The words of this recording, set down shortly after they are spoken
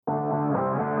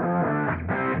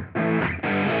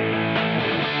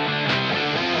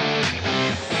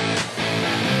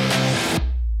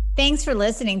Thanks for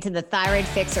listening to the Thyroid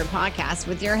Fixer podcast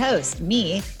with your host,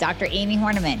 me, Dr. Amy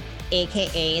Horniman,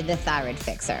 aka the Thyroid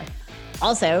Fixer.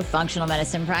 Also, functional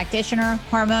medicine practitioner,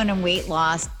 hormone and weight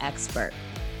loss expert.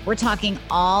 We're talking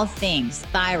all things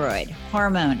thyroid,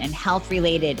 hormone, and health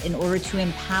related in order to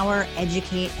empower,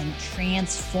 educate, and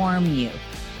transform you.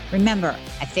 Remember,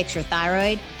 I fix your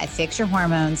thyroid, I fix your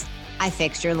hormones, I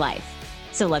fix your life.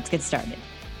 So let's get started.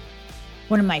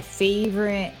 One of my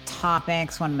favorite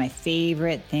topics, one of my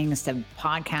favorite things to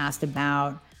podcast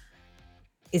about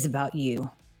is about you,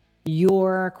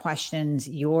 your questions,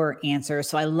 your answers.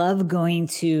 So I love going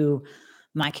to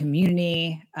my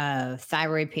community of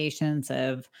thyroid patients,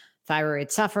 of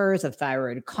thyroid sufferers, of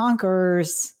thyroid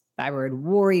conquerors, thyroid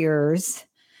warriors,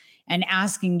 and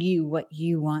asking you what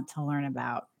you want to learn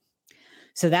about.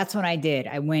 So that's what I did.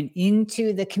 I went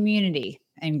into the community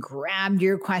and grabbed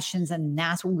your questions, and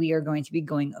that's what we are going to be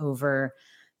going over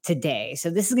today. So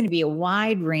this is going to be a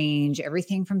wide range,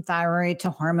 everything from thyroid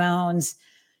to hormones,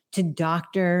 to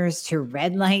doctors, to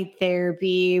red light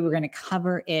therapy. We're going to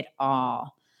cover it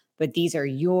all. But these are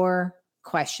your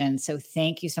questions. So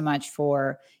thank you so much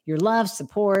for your love,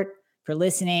 support, for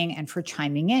listening, and for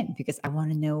chiming in, because I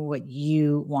want to know what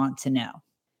you want to know.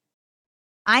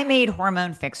 I made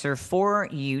Hormone Fixer for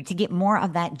you to get more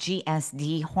of that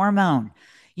GSD hormone.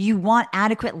 You want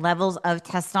adequate levels of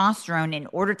testosterone in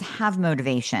order to have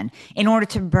motivation, in order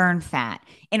to burn fat,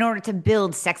 in order to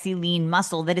build sexy, lean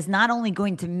muscle that is not only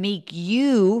going to make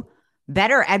you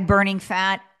better at burning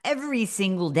fat every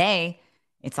single day,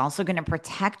 it's also going to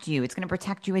protect you. It's going to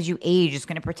protect you as you age. It's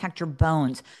going to protect your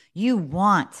bones. You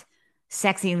want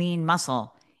sexy, lean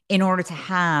muscle in order to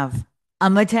have a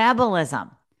metabolism.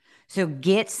 So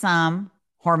get some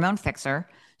Hormone Fixer,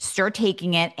 start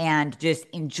taking it, and just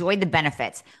enjoy the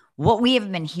benefits. What we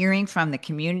have been hearing from the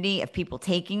community of people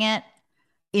taking it,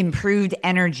 improved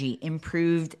energy,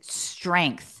 improved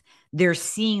strength. They're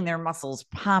seeing their muscles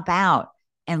pop out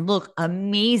and look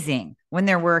amazing when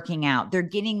they're working out. They're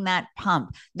getting that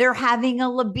pump. They're having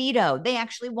a libido. They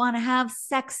actually want to have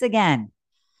sex again.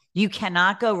 You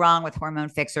cannot go wrong with Hormone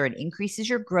Fixer. It increases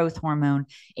your growth hormone.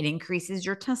 It increases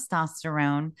your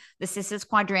testosterone. The Cissus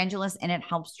quadrangulus, and it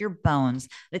helps your bones.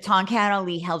 The Tongkat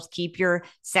Ali helps keep your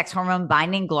sex hormone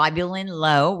binding globulin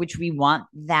low, which we want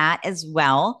that as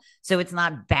well. So it's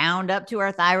not bound up to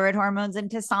our thyroid hormones and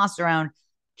testosterone.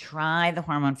 Try the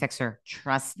Hormone Fixer.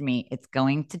 Trust me, it's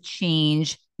going to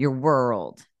change your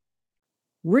world.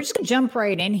 We're just going to jump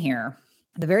right in here.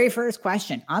 The very first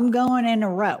question, I'm going in a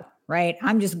row. Right?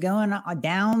 I'm just going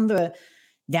down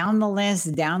the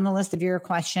list of your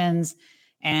questions,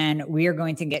 and we are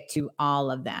going to get to all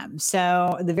of them.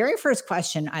 So the very first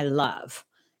question I love,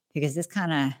 because this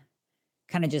kind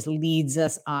of just leads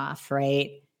us off, right?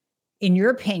 In your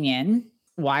opinion,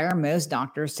 why are most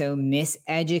doctors so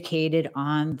miseducated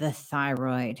on the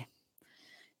thyroid?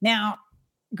 Now,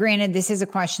 granted, this is a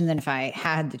question that if I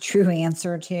had the true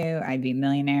answer to, I'd be a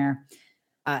millionaire.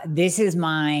 This is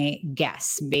my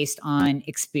guess based on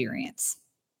experience.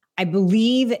 I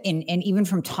believe in, and even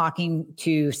from talking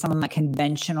to some of my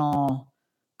conventional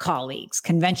colleagues,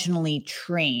 conventionally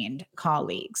trained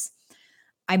colleagues,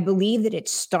 I believe that it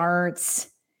starts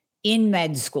in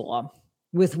med school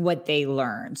with what they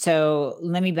learn. So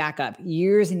let me back up.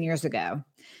 Years and years ago,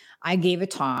 I gave a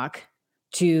talk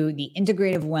to the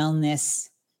integrative wellness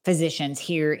physicians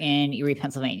here in Erie,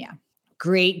 Pennsylvania.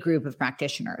 Great group of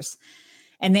practitioners.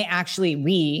 And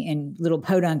we in Little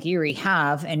Podunk, Erie,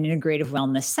 have an integrative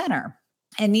wellness center.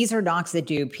 And these are docs that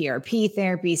do PRP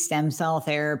therapy, stem cell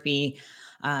therapy.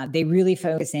 They really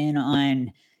focus in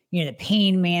on, the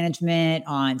pain management,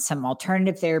 on some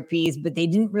alternative therapies, but they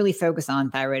didn't really focus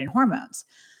on thyroid and hormones.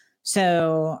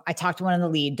 So I talked to one of the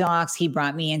lead docs. He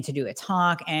brought me in to do a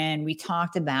talk, and we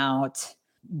talked about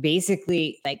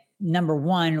basically, like, number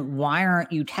one, why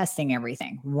aren't you testing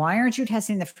everything? Why aren't you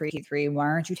testing the free T3? Why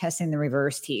aren't you testing the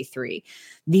reverse T3?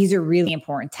 These are really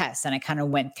important tests. And I kind of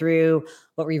went through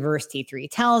what reverse T3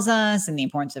 tells us and the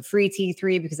importance of free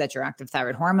T3, because that's your active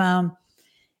thyroid hormone.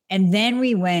 And then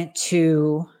we went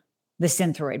to the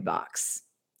Synthroid box.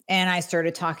 And I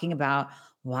started talking about,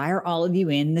 why are all of you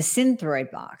in the Synthroid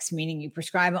box? Meaning you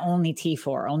prescribe only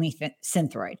T4, only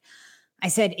Synthroid. I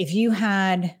said, if you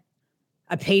had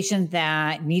a patient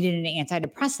that needed an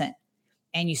antidepressant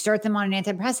and you start them on an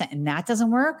antidepressant and that doesn't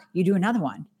work, you do another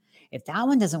one. If that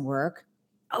one doesn't work,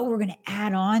 we're going to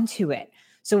add on to it.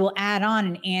 So we'll add on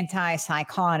an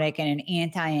antipsychotic and an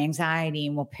anti-anxiety,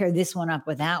 and we'll pair this one up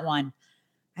with that one.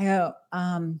 I go,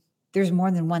 there's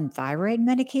more than one thyroid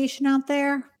medication out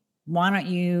there. Why don't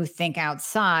you think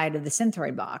outside of the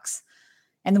Synthroid box?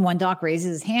 And the one doc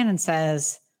raises his hand and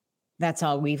says, that's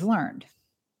all we've learned.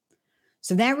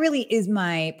 So that really is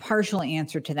my partial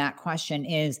answer to that question,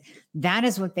 is that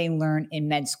is what they learn in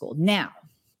med school. Now,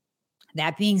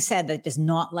 that being said, that does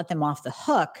not let them off the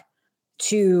hook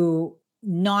to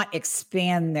not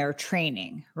expand their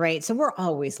training, right? So we're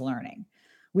always learning.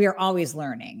 We are always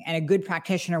learning, and a good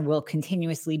practitioner will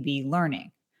continuously be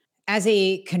learning. As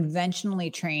a conventionally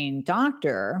trained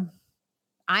doctor,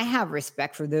 I have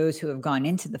respect for those who have gone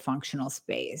into the functional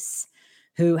space,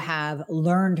 who have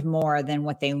learned more than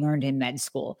what they learned in med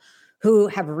school, who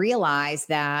have realized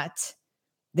that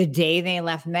the day they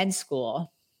left med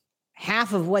school,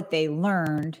 half of what they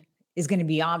learned is going to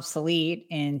be obsolete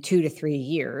in 2 to 3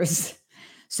 years.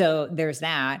 So there's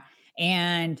that.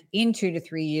 And in 2 to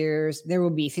 3 years, there will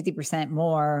be 50%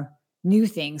 more new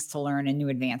things to learn and new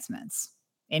advancements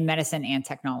in medicine and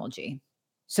technology.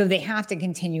 So they have to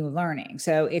continue learning.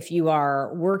 So if you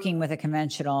are working with a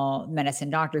conventional medicine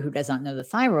doctor who does not know the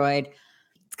thyroid,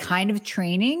 it's kind of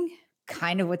training,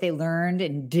 kind of what they learned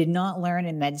and did not learn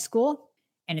in med school.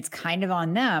 And it's kind of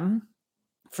on them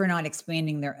for not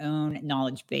expanding their own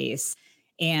knowledge base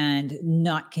and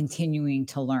not continuing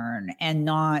to learn and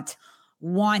not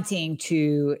wanting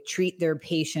to treat their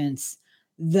patients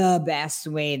the best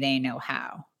way they know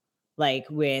how, like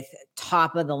with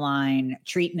top of the line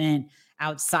treatment,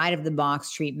 outside of the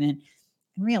box treatment.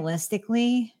 And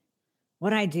realistically,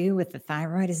 what I do with the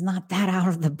thyroid is not that out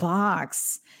of the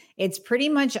box. It's pretty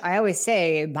much, I always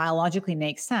say, it biologically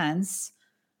makes sense.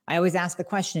 I always ask the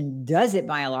question, does it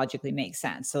biologically make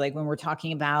sense? So like when we're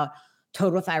talking about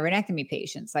total thyroidectomy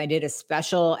patients, I did a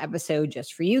special episode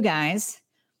just for you guys,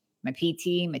 my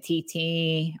PT, my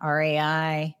TT,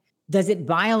 RAI. Does it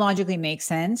biologically make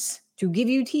sense to give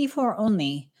you T4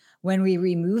 only when we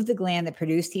remove the gland that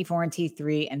produced T4 and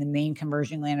T3 and the main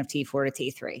conversion gland of T4 to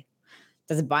T3?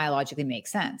 Does it biologically make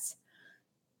sense?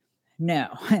 No.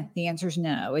 The answer is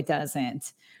no, it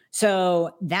doesn't.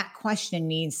 So that question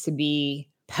needs to be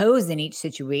posed in each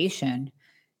situation,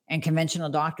 and conventional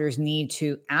doctors need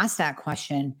to ask that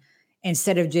question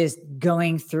instead of just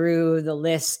going through the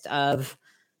list of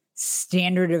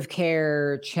standard of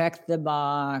care, check the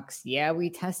box. Yeah, we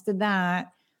tested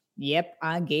that. Yep,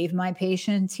 I gave my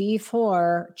patient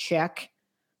T4, check.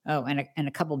 Oh, and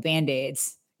a couple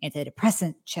Band-Aids,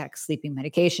 antidepressant, check, sleeping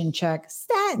medication, check,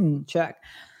 statin, check.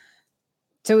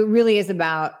 So it really is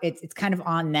about, it's kind of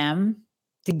on them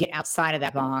to get outside of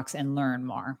that box and learn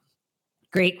more.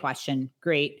 Great question.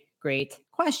 Great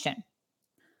question.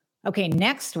 Okay,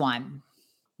 next one.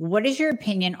 What is your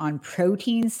opinion on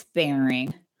protein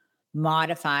sparing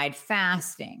modified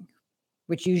fasting,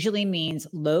 which usually means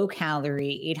low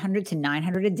calorie, 800 to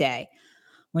 900 a day,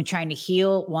 when trying to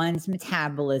heal one's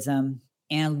metabolism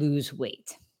and lose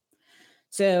weight?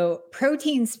 So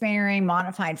protein sparing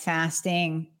modified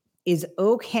fasting is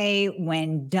okay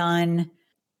when done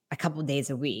a couple of days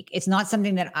a week. It's not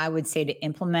something that I would say to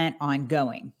implement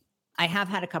ongoing. I have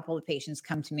had a couple of patients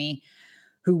come to me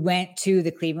who went to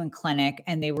the Cleveland Clinic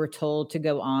and they were told to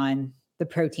go on the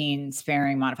protein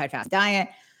sparing modified fast diet,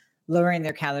 lowering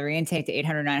their calorie intake to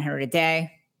 800, 900 a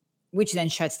day, which then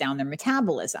shuts down their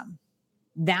metabolism.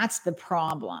 That's the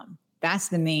problem. That's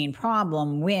the main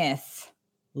problem with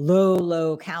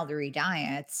low calorie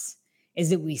diets, is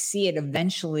that we see it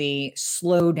eventually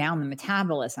slow down the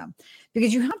metabolism.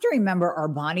 Because you have to remember, our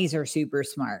bodies are super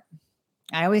smart.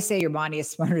 I always say your body is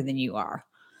smarter than you are.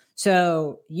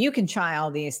 So you can try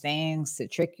all these things to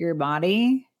trick your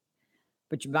body,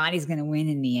 but your body's going to win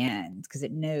in the end because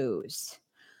it knows.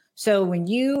 So when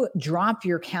you drop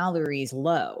your calories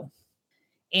low,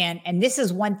 and this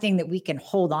is one thing that we can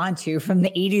hold on to from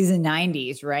the 80s and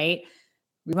 90s, right?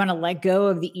 We want to let go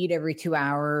of the eat every 2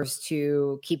 hours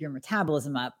to keep your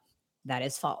metabolism up. That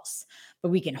is false. But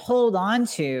we can hold on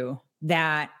to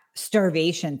that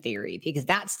starvation theory because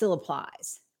that still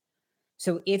applies.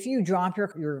 So if you drop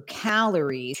your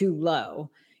calories too low,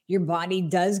 your body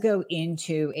does go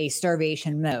into a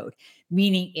starvation mode,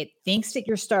 meaning it thinks that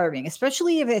you're starving,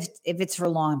 especially if it's for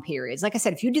long periods. Like I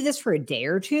said, if you do this for a day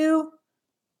or two,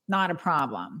 not a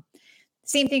problem.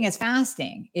 Same thing as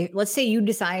fasting. Let's say you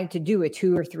decided to do a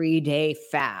 2 or 3 day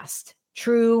fast,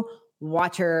 true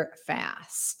water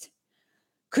fast.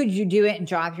 Could you do it and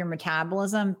drop your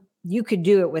metabolism? You could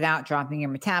do it without dropping your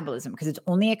metabolism because it's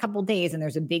only a couple days, and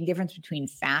there's a big difference between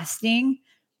fasting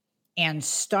and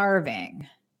starving.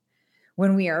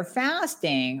 When we are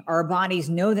fasting, our bodies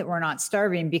know that we're not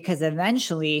starving because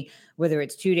eventually, whether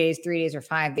it's 2 days, 3 days, or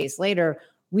 5 days later,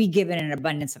 we give it an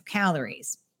abundance of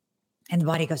calories. And the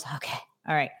body goes, okay,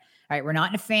 all right, we're not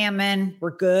in a famine.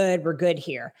 We're good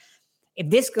here. If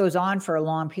this goes on for a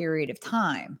long period of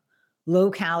time, low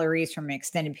calories from an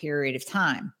extended period of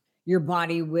time, your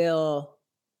body will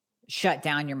shut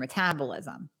down your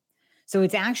metabolism. So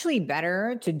it's actually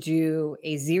better to do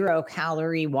a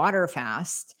 0-calorie water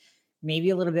fast, maybe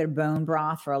a little bit of bone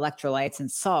broth for electrolytes and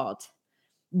salt,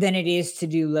 than it is to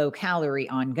do low calorie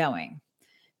ongoing.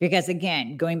 Because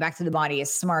again, going back to the body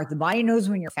is smart. The body knows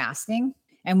when you're fasting.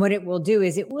 And what it will do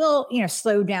is it will,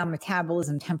 slow down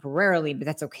metabolism temporarily, but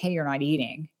that's okay. You're not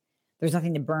eating. There's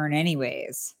nothing to burn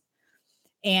anyways.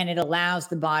 And it allows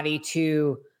the body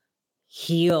to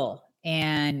heal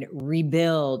and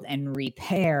rebuild and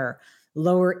repair,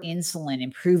 lower insulin,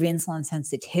 improve insulin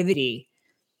sensitivity,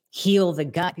 heal the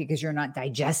gut because you're not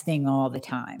digesting all the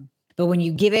time. But when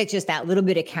you give it just that little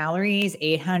bit of calories,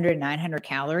 800, 900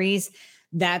 calories,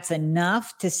 that's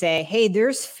enough to say, hey,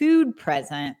 there's food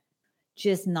present,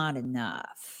 just not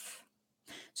enough.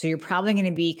 So you're probably going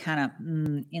to be kind of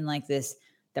in like this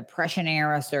depression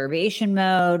era starvation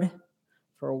mode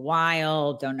for a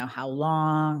while. Don't know how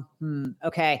long.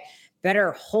 Okay.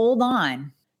 Better hold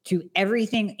on to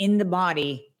everything in the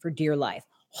body for dear life.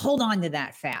 Hold on to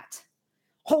that fat.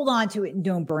 Hold on to it and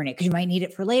don't burn it because you might need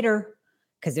it for later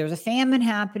because there's a famine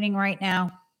happening right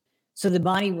now. So the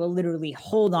body will literally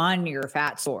hold on to your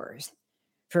fat stores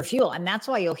for fuel. And that's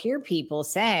why you'll hear people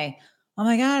say, oh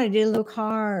my God, I did low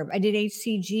carb. I did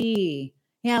HCG.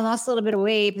 Yeah, I lost a little bit of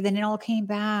weight, but then it all came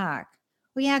back.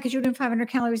 Well, yeah, because you're doing 500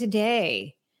 calories a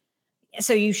day.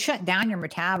 So you shut down your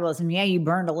metabolism. Yeah, you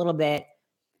burned a little bit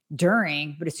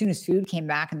during, but as soon as food came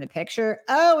back in the picture,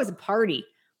 oh, it's a party.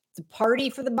 It's a party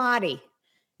for the body.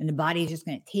 And the body is just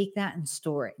going to take that and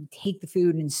store it and take the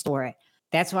food and store it.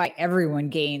 That's why everyone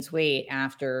gains weight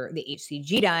after the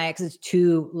HCG diet because it's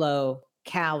too low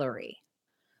calorie.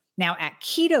 Now at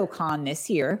KetoCon this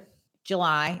year,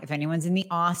 July, if anyone's in the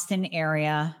Austin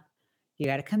area, you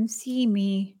got to come see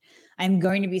me. I'm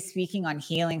going to be speaking on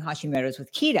healing Hashimoto's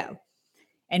with keto.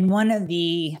 And one of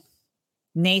the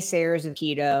naysayers of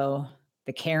keto,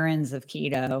 the Karens of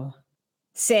keto,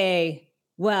 say,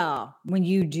 well, when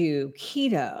you do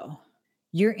keto,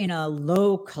 you're in a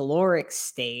low caloric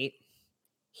state,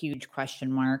 huge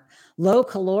question mark, low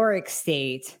caloric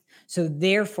state. So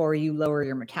therefore you lower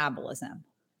your metabolism.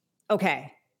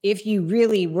 Okay. If you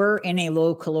really were in a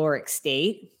low caloric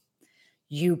state,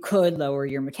 you could lower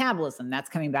your metabolism. That's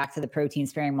coming back to the protein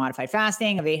sparing modified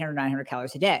fasting of 800, 900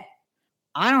 calories a day.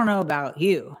 I don't know about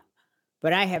you,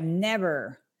 but I have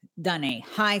never done a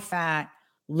high fat,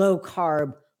 low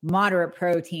carb, moderate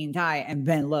protein diet and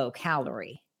been low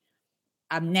calorie.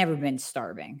 I've never been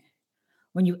starving.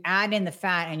 When you add in the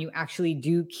fat and you actually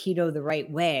do keto the right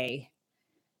way,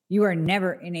 you are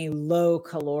never in a low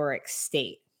caloric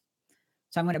state.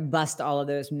 So I'm going to bust all of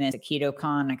those myths at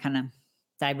KetoCon. I kind of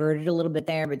diverted a little bit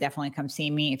there, but definitely come see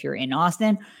me if you're in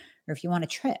Austin or if you want a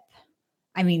trip.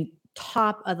 I mean,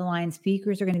 top of the line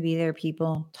speakers are going to be there,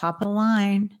 people. Top of the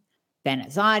line. Ben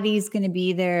Azadi's going to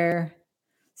be there.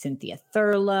 Cynthia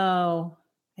Thurlow.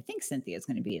 I think Cynthia's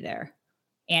going to be there.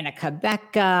 Anna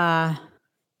Cabeca,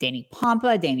 Danny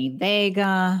Pompa, Danny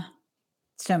Vega.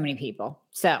 So many people.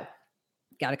 So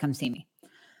got to come see me.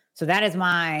 So that is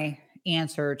my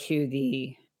answer to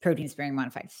the protein sparing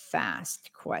modified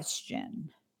fast question.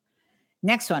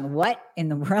 Next one, what in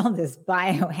the world is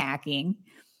biohacking?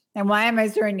 And why am I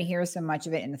starting to hear so much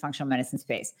of it in the functional medicine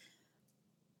space?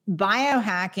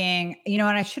 Biohacking, and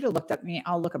I should have looked up,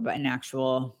 I'll look up an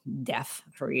actual def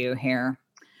for you here.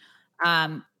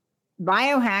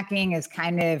 Biohacking is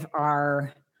kind of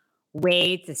our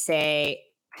way to say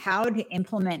how to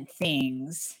implement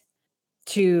things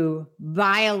to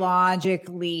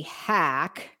biologically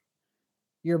hack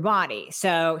your body.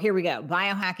 So here we go.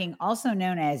 Biohacking, also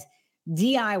known as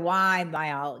DIY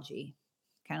biology,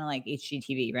 kind of like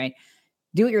HGTV, right?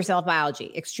 Do-it-yourself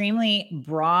biology, extremely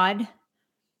broad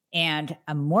and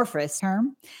amorphous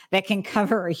term that can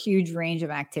cover a huge range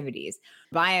of activities.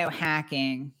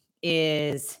 Biohacking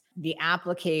is the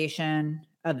application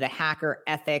of the hacker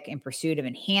ethic in pursuit of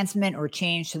enhancement or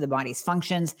change to the body's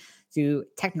functions through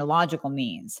technological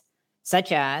means,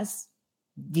 such as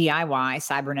DIY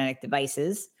cybernetic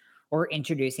devices or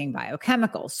introducing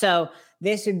biochemicals. So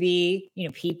this would be,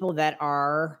 people that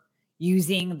are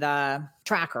using the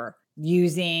tracker,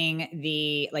 using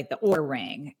the Oura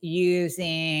Ring,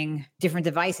 using different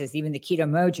devices. Even the Keto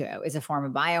Mojo is a form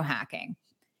of biohacking.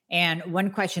 And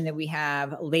one question that we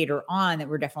have later on that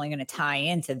we're definitely going to tie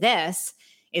into this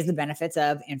is the benefits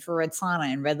of infrared sauna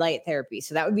and red light therapy.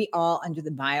 So that would be all under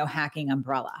the biohacking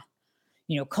umbrella.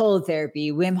 Cold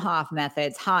therapy, Wim Hof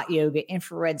methods, hot yoga,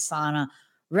 infrared sauna,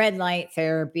 red light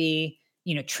therapy,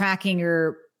 tracking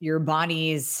your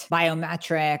body's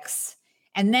biometrics.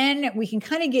 And then we can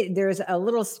kind of there's a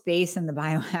little space in the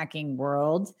biohacking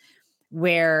world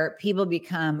where people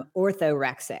become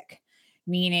orthorexic.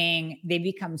 meaning they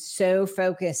become so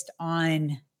focused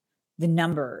on the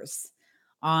numbers,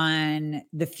 on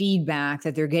the feedback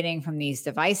that they're getting from these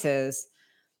devices,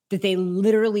 that they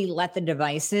literally let the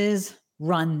devices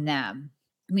run them.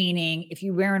 Meaning, if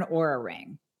you wear an Oura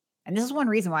ring, and this is one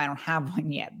reason why I don't have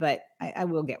one yet, but I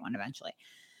will get one eventually.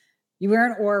 You wear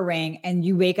an Oura ring and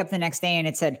you wake up the next day and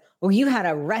it said, "Well, you had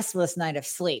a restless night of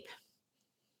sleep."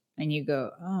 And you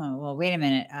go, "Oh, well, wait a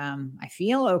minute. I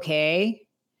feel okay.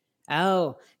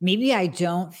 Oh, maybe I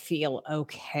don't feel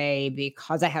okay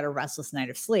because I had a restless night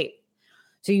of sleep."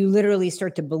 So you literally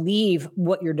start to believe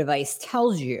what your device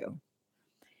tells you.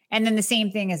 And then the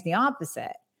same thing is the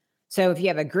opposite. So if you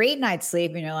have a great night's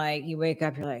sleep and you're like, you wake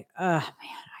up, you're like, "Oh man,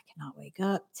 I cannot wake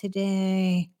up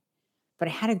today, but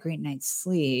I had a great night's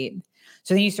sleep."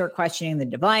 So then you start questioning the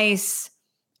device,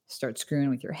 start screwing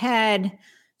with your head.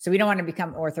 So we don't want to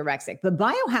become orthorexic, but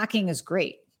biohacking is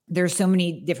great. There's so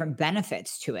many different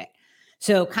benefits to it.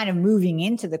 So kind of moving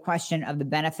into the question of the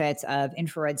benefits of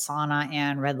infrared sauna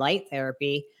and red light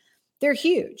therapy, they're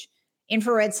huge.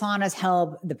 Infrared saunas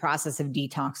help the process of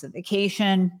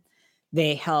detoxification.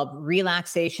 They help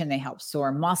relaxation. They help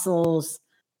sore muscles.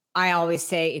 I always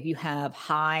say if you have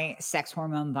high sex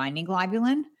hormone binding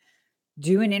globulin,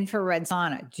 do an infrared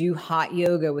sauna, do hot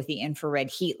yoga with the infrared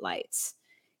heat lights.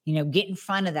 Get in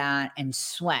front of that and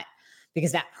sweat,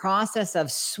 because that process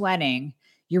of sweating,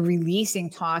 you're releasing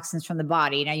toxins from the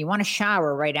body. Now you want to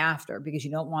shower right after because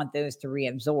you don't want those to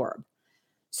reabsorb.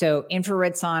 So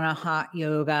infrared sauna, hot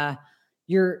yoga,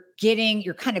 you're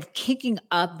kind of kicking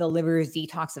up the liver's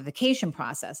detoxification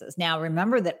processes. Now,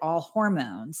 remember that all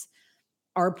hormones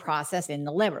are processed in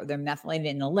the liver. They're methylated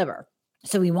in the liver.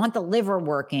 So we want the liver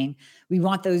working. We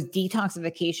want those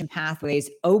detoxification pathways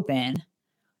open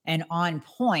and on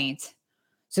point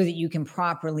so that you can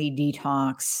properly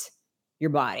detox your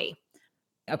body.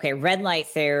 Okay, red light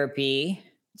therapy,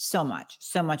 so much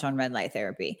on red light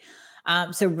therapy.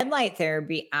 So red light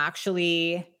therapy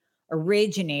actually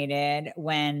originated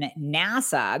when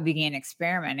NASA began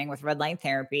experimenting with red light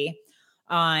therapy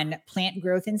on plant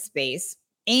growth in space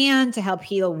and to help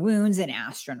heal wounds in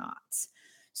astronauts.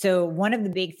 So one of the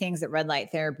big things that red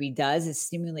light therapy does is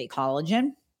stimulate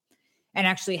collagen and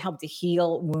actually help to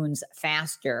heal wounds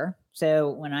faster. So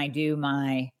when I do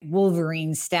my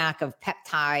Wolverine stack of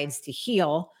peptides to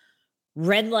heal,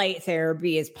 red light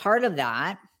therapy is part of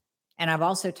that. And I've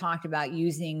also talked about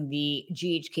using the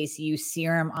GHKCU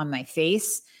serum on my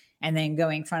face and then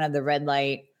going in front of the red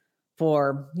light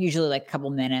for usually like a couple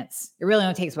minutes. It really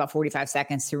only takes about 45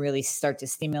 seconds to really start to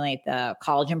stimulate the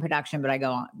collagen production, but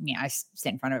I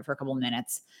sit in front of it for a couple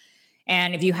minutes.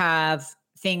 And if you have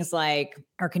things like,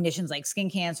 or conditions like skin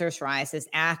cancer, psoriasis,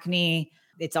 acne,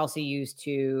 it's also used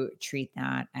to treat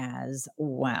that as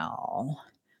well.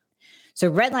 So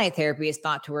red light therapy is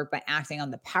thought to work by acting on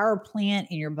the power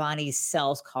plant in your body's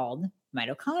cells called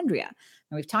mitochondria.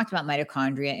 And we've talked about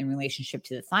mitochondria in relationship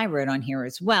to the thyroid on here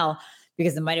as well,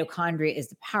 because the mitochondria is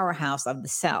the powerhouse of the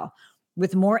cell.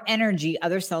 With more energy,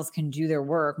 other cells can do their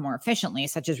work more efficiently,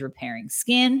 such as repairing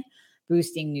skin,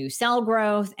 boosting new cell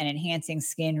growth, and enhancing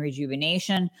skin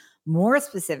rejuvenation. More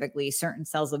specifically, certain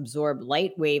cells absorb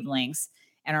light wavelengths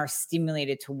and are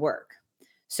stimulated to work.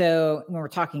 So when we're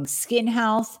talking skin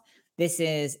health, this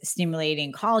is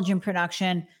stimulating collagen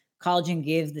production. Collagen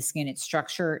gives the skin its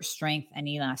structure, strength, and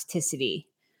elasticity.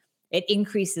 It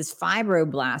increases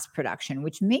fibroblast production,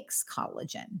 which makes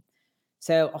collagen.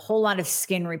 So a whole lot of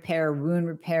skin repair, wound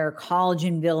repair,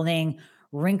 collagen building,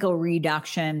 wrinkle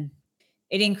reduction.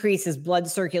 It increases blood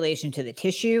circulation to the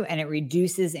tissue and it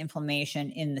reduces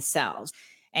inflammation in the cells.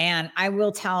 And I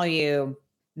will tell you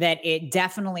that it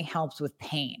definitely helps with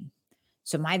pain.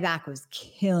 So my back was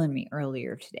killing me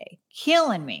earlier today,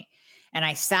 killing me. And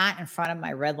I sat in front of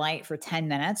my red light for 10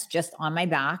 minutes, just on my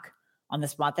back, on the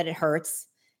spot that it hurts.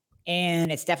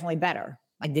 And it's definitely better.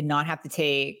 I did not have to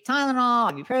take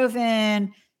Tylenol,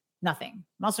 ibuprofen, nothing.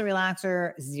 Muscle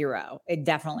relaxer, zero. It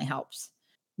definitely helps.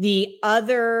 The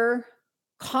other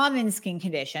common skin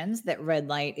conditions that red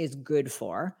light is good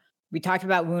for, we talked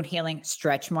about wound healing,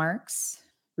 stretch marks,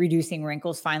 reducing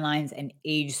wrinkles, fine lines, and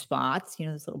age spots,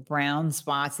 those little brown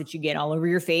spots that you get all over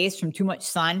your face from too much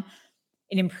sun.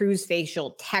 It improves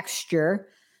facial texture.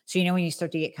 So, when you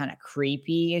start to get kind of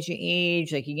creepy as you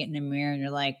age, like you get in the mirror and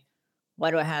you're like, why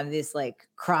do I have this like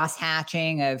cross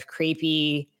hatching of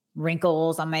creepy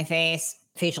wrinkles on my face?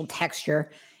 Facial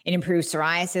texture. It improves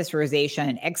psoriasis, rosacea,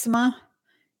 and eczema,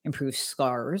 improves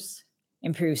scars,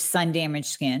 improves sun damaged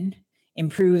skin,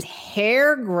 improves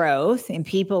hair growth in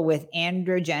people with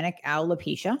androgenic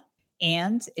alopecia,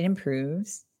 and it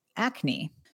improves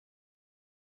acne.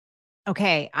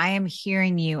 Okay, I am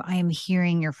hearing you. I am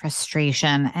hearing your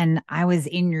frustration, and I was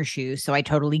in your shoes, so I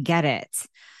totally get it.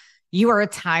 You are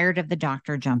tired of the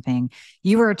doctor jumping.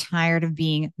 You are tired of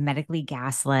being medically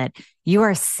gaslit. You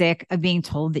are sick of being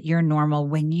told that you're normal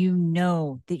when you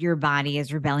know that your body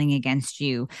is rebelling against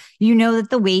you. You know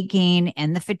that the weight gain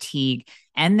and the fatigue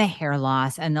and the hair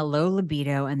loss and the low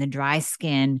libido and the dry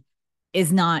skin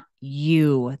is not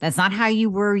you. That's not how you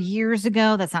were years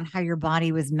ago. That's not how your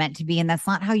body was meant to be. And that's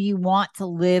not how you want to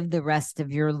live the rest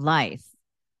of your life.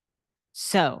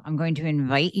 So I'm going to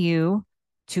invite you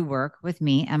to work with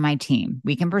me and my team.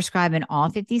 We can prescribe in all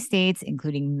 50 states,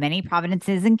 including many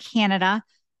provinces in Canada.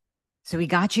 So we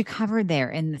got you covered there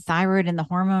in the thyroid and the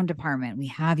hormone department. We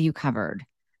have you covered.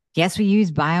 Yes, we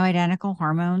use bioidentical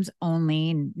hormones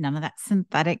only, none of that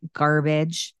synthetic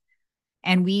garbage.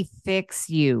 And we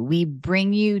fix you. We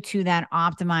bring you to that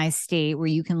optimized state where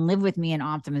you can live with me in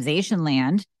optimization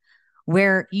land,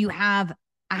 where you have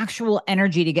actual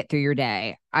energy to get through your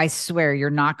day. I swear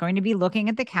you're not going to be looking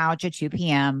at the couch at 2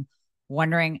 p.m.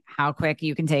 wondering how quick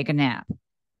you can take a nap.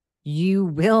 You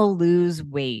will lose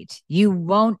weight. You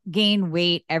won't gain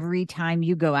weight every time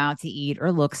you go out to eat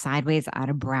or look sideways at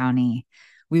a brownie.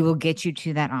 We will get you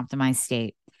to that optimized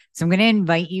state. So I'm going to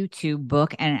invite you to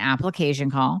book an application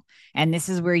call. And this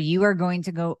is where you are going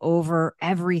to go over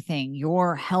everything,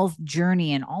 your health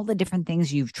journey and all the different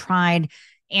things you've tried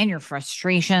and your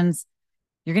frustrations.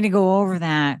 You're going to go over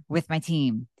that with my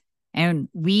team. And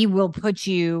we will put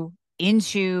you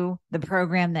into the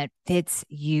program that fits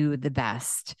you the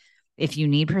best. If you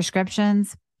need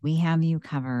prescriptions, we have you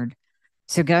covered.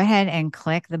 So go ahead and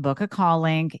click the book a call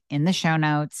link in the show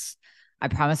notes. I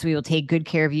promise we will take good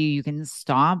care of you. You can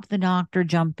stop the doctor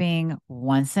jumping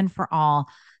once and for all.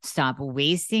 Stop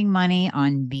wasting money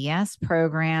on BS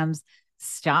programs.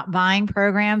 Stop buying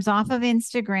programs off of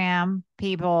Instagram,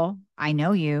 people. I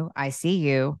know you. I see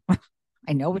you.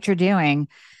 I know what you're doing.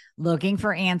 Looking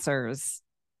for answers.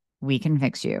 We can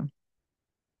fix you.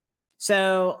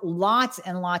 So lots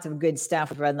and lots of good stuff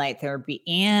with red light therapy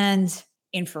and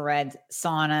infrared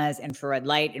saunas, infrared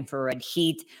light, infrared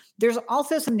heat. There's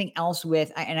also something else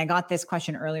with, and I got this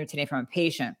question earlier today from a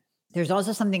patient. There's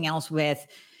also something else with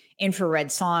infrared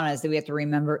saunas that we have to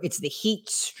remember. It's the heat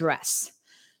stress.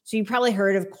 So you probably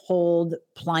heard of cold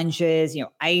plunges,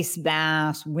 ice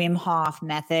baths, Wim Hof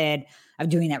method of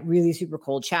doing that really super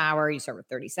cold shower. You start with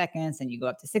 30 seconds and you go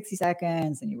up to 60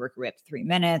 seconds and you work your way up to 3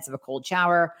 minutes of a cold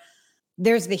shower.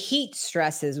 There's the heat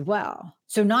stress as well.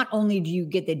 So not only do you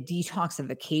get the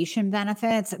detoxification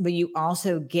benefits, but you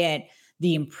also get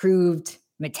the improved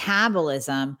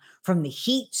metabolism from the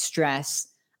heat stress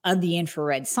of the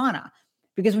infrared sauna.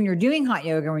 Because when you're doing hot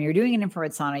yoga, when you're doing an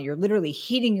infrared sauna, you're literally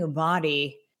heating your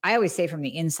body, I always say from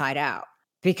the inside out,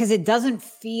 because it doesn't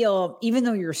feel, even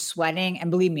though you're sweating,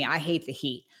 and believe me, I hate the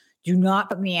heat. Do not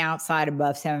put me outside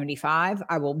above 75.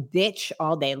 I will bitch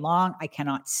all day long. I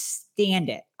cannot stand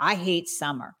it. I hate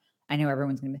summer. I know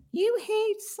everyone's going to be, you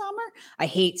hate summer? I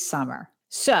hate summer.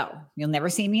 So you'll never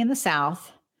see me in the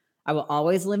South. I will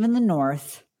always live in the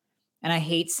North. And I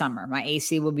hate summer. My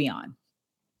AC will be on.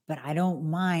 But I don't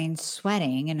mind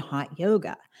sweating in hot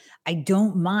yoga. I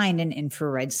don't mind an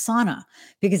infrared sauna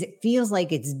because it feels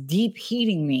like it's deep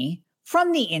heating me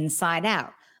from the inside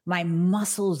out. My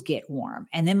muscles get warm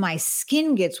and then my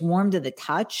skin gets warm to the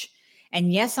touch.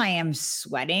 And yes, I am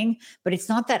sweating, but it's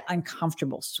not that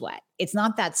uncomfortable sweat. It's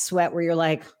not that sweat where you're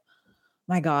like,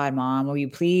 my God, mom, will you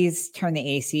please turn the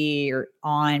AC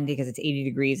on because it's 80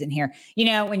 degrees in here?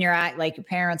 When you're at like your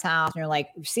parents' house and you're like,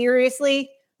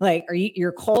 seriously? Like,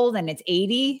 you're cold and it's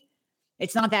 80?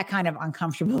 It's not that kind of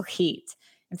uncomfortable heat.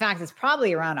 In fact, it's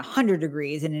probably around 100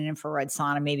 degrees in an infrared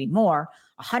sauna, maybe more.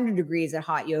 100 degrees at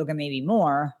hot yoga, maybe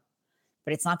more.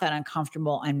 But it's not that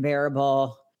uncomfortable,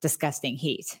 unbearable, disgusting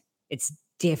heat. It's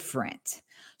different.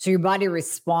 So your body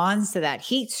responds to that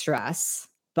heat stress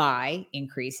by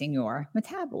increasing your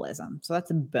metabolism. So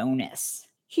that's a bonus,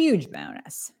 huge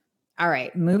bonus. All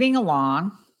right, moving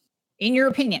along. In your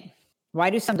opinion, why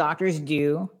do some doctors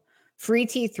do free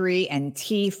T3 and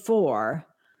T4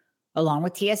 along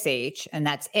with TSH, and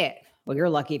that's it? Well, you're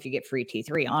lucky if you get free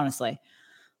T3, honestly.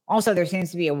 Also, there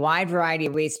seems to be a wide variety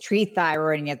of ways to treat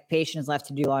thyroid, and yet the patient is left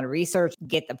to do a lot of research,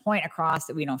 get the point across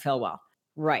that we don't feel well.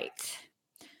 Right.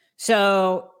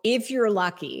 So if you're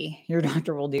lucky, your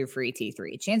doctor will do free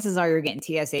T3. Chances are you're getting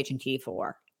TSH and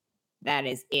T4. That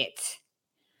is it.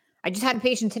 I just had a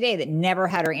patient today that never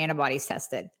had her antibodies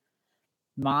tested.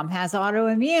 Mom has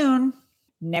autoimmune,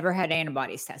 never had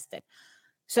antibodies tested.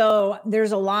 So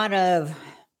there's a lot of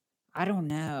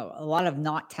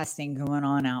not testing going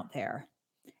on out there.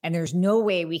 And there's no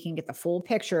way we can get the full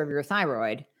picture of your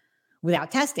thyroid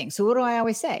without testing. So what do I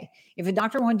always say? If a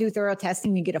doctor won't do thorough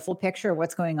testing, you get a full picture of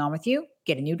what's going on with you,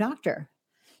 get a new doctor.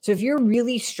 So if you're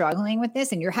really struggling with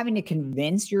this and you're having to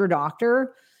convince your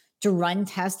doctor to run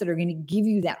tests that are going to give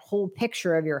you that whole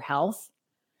picture of your health,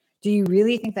 do you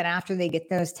really think that after they get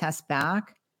those tests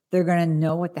back, they're going to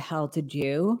know what the hell to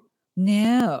do?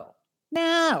 No,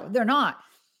 they're not.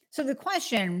 So the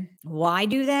question, why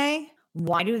do they?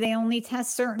 Why do they only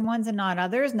test certain ones and not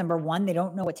others? Number one, they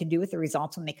don't know what to do with the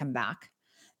results when they come back.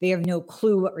 They have no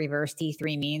clue what reverse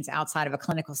T3 means outside of a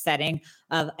clinical setting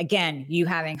of, again, you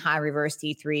having high reverse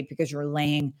T3 because you're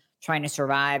laying trying to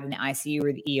survive in the ICU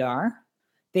or the ER.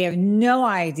 They have no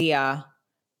idea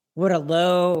what a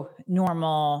low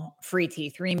normal free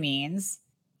T3 means.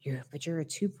 But you're a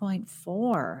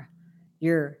 2.4.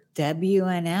 You're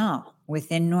WNL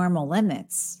within normal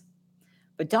limits.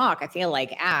 But doc, I feel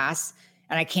like ass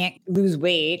and I can't lose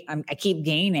weight. I keep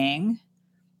gaining.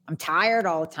 I'm tired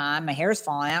all the time. My hair's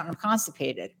falling out and I'm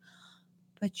constipated.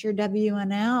 But you're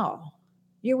WNL.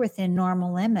 You're within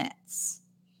normal limits.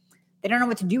 They don't know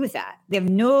what to do with that. They have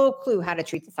no clue how to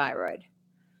treat the thyroid.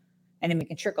 And then we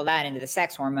can trickle that into the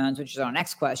sex hormones, which is our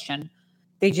next question.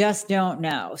 They just don't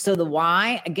know. So the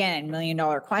why, again, $1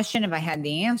 million question if I had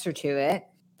the answer to it.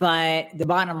 But the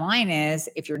bottom line is,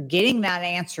 if you're getting that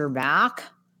answer back,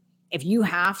 if you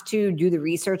have to do the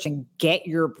research and get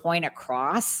your point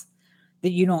across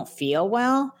that you don't feel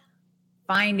well,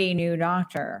 find a new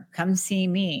doctor. Come see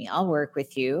me. I'll work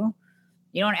with you.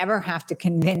 You don't ever have to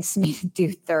convince me to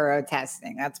do thorough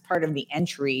testing. That's part of the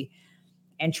entry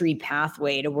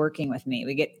pathway to working with me.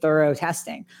 We get thorough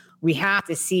testing. We have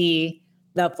to see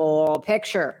the full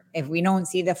picture. If we don't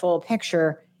see the full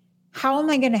picture, how am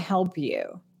I going to help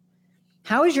you?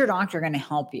 How is your doctor going to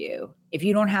help you if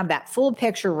you don't have that full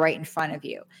picture right in front of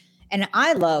you? And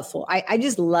I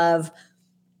just love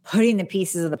putting the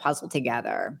pieces of the puzzle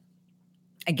together.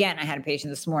 Again, I had a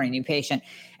patient this morning, new patient,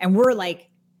 and we're like,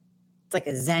 it's like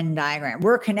a Zen diagram.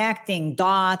 We're connecting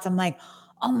dots. I'm like,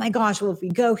 oh my gosh, well, if we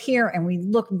go here and we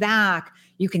look back,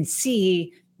 you can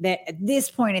see that at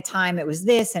this point in time, it was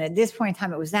this, and at this point in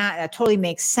time, it was that. That totally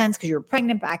makes sense because you were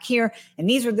pregnant back here, and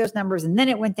these were those numbers, and then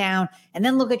it went down, and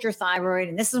then look at your thyroid,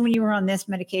 and this is when you were on this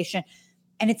medication.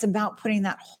 And it's about putting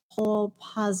that whole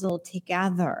puzzle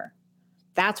together.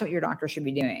 That's what your doctor should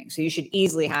be doing. So you should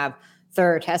easily have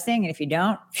thorough testing, and if you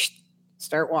don't,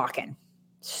 start walking.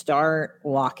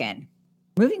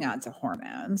 Moving on to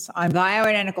hormones, on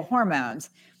bioidentical hormones.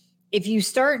 If you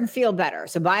start and feel better,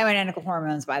 so bioidentical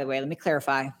hormones, by the way, let me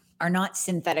clarify, are not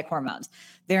synthetic hormones.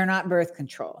 They're not birth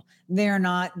control. They're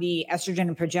not the estrogen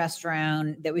and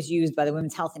progesterone that was used by the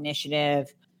Women's Health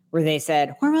Initiative where they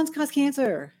said hormones cause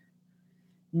cancer.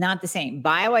 Not the same.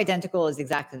 Bioidentical is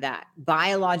exactly that.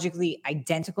 Biologically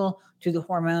identical to the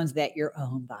hormones that your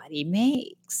own body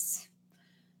makes.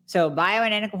 So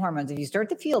bioidentical hormones, if you start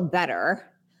to feel better,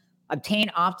 obtain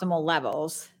optimal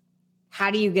levels,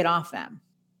 how do you get off them?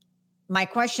 My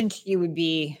question to you would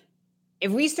be,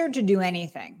 if we start to do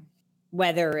anything,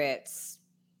 whether it's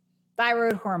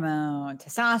thyroid hormone,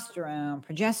 testosterone,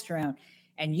 progesterone,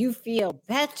 and you feel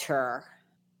better,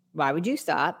 why would you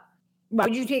stop? Why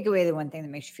would you take away the one thing that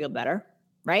makes you feel better,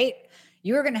 right?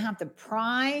 You're going to have to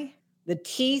pry the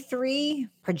T3,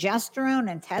 progesterone,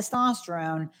 and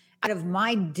testosterone out of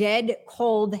my dead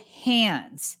cold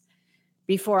hands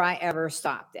before I ever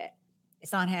stopped it.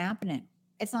 It's not happening.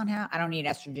 I don't need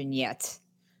estrogen yet.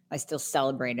 I still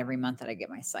celebrate every month that I get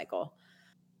my cycle.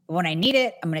 But when I need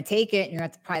it, I'm going to take it. And you're going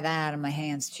to have to pry that out of my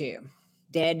hands too.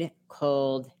 Dead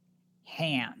cold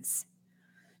hands.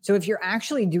 So if you're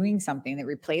actually doing something that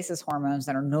replaces hormones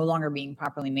that are no longer being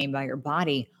properly made by your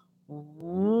body,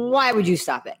 why would you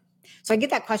stop it? So I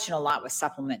get that question a lot with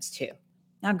supplements too.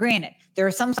 Now, granted, there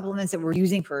are some supplements that we're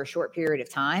using for a short period of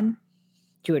time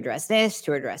to address this,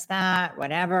 to address that,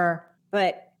 whatever.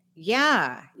 But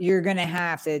yeah, you're going to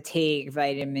have to take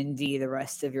vitamin D the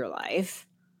rest of your life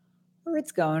or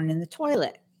it's going in the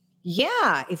toilet.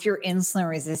 Yeah, if you're insulin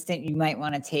resistant, you might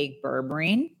want to take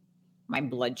berberine, my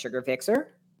blood sugar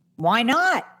fixer. Why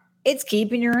not? It's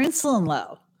keeping your insulin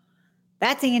low.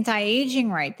 That's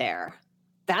anti-aging right there.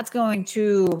 That's going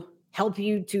to help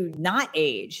you to not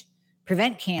age,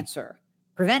 prevent cancer,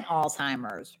 prevent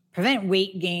Alzheimer's, prevent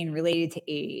weight gain related to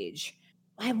age.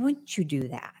 Why wouldn't you do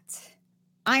that?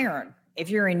 Iron. If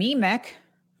you're anemic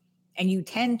and you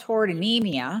tend toward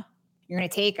anemia, you're going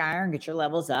to take iron, get your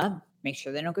levels up, make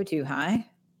sure they don't go too high.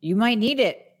 You might need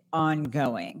it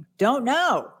ongoing. Don't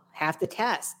know. Have to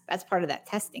test. That's part of that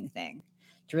testing thing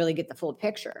to really get the full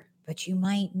picture. But you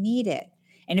might need it.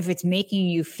 And if it's making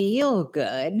you feel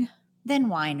good, then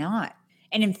why not?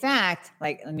 And in fact,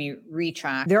 like, let me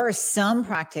retract. There are some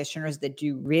practitioners that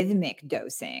do rhythmic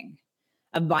dosing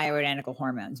of bioidentical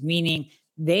hormones, meaning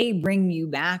they bring you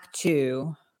back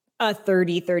to a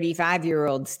 30,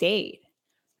 35-year-old state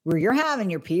where you're having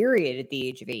your period at the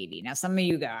age of 80. Now, some of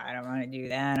you go, I don't want to do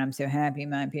that. I'm so happy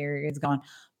my period's gone.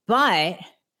 But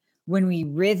when we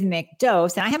rhythmic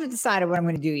dose, and I haven't decided what I'm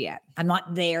going to do yet. I'm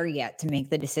not there yet to make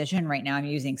the decision. Right now, I'm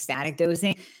using static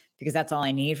dosing because that's all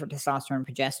I need for testosterone and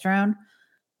progesterone.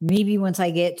 Maybe once I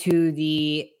get to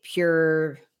the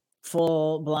pure,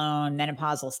 full-blown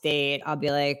menopausal state, I'll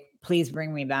be like, please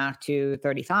bring me back to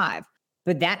 35.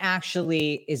 But that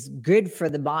actually is good for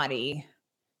the body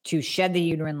to shed the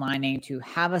uterine lining, to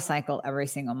have a cycle every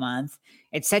single month.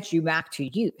 It sets you back to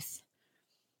youth.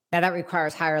 Now, that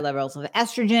requires higher levels of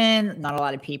estrogen. Not a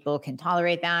lot of people can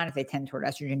tolerate that if they tend toward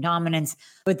estrogen dominance,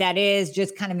 but that is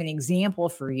just kind of an example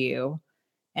for you.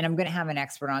 And I'm going to have an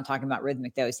expert on talking about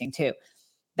rhythmic dosing too.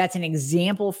 That's an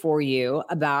example for you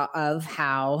of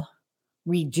how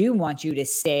we do want you to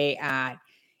stay at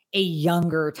a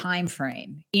younger time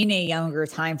frame, in a younger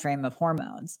time frame of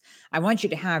hormones. I want you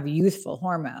to have youthful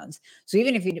hormones. So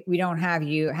even if we don't have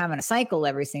you having a cycle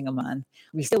every single month,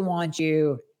 we still want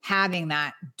you having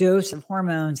that dose of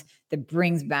hormones that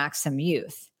brings back some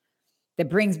youth, that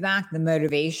brings back the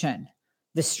motivation,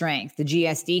 the strength, the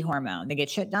GSD hormone, the get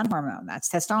shit done hormone. That's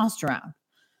testosterone.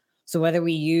 So whether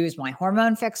we use my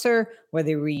hormone fixer,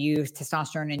 whether we use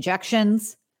testosterone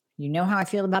injections, you know how I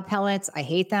feel about pellets. I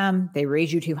hate them. They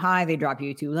raise you too high. They drop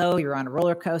you too low. You're on a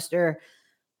roller coaster.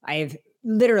 I've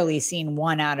literally seen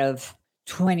 1 out of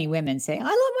 20 women say, I love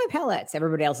my pellets.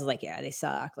 Everybody else is like, yeah, they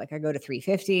suck. Like I go to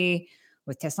 350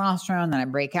 with testosterone, then I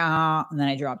break out, and then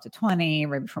I drop to 20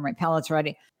 right before my pellets are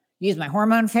ready. Use my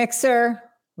hormone fixer,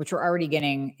 which we're already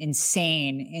getting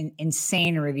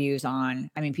insane reviews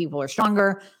on. I mean, people are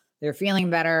stronger. They're feeling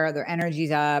better. Their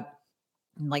energy's up.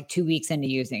 I'm like 2 weeks into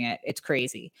using it. It's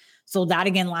crazy. Sold out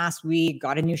again last week.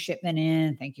 Got a new shipment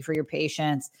in. Thank you for your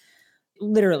patience.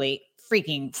 Literally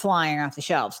freaking flying off the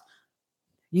shelves.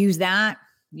 Use that.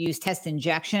 Use test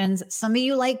injections. Some of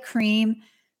you like cream.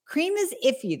 Cream is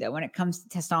iffy though when it comes to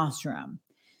testosterone.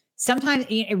 Sometimes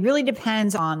it really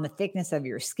depends on the thickness of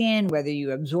your skin, whether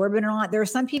you absorb it or not. There are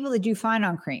some people that do fine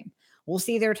on cream. We'll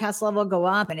see their test level go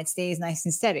up and it stays nice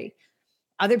and steady.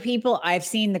 Other people, I've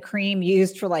seen the cream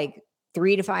used for like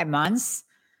 3 to 5 months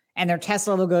and their test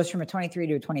level goes from a 23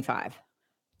 to a 25.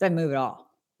 Doesn't move at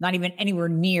all. Not even anywhere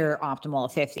near optimal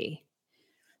of 50.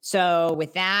 So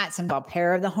with that, sometimes I'll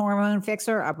pair the hormone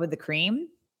fixer up with the cream.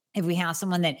 If we have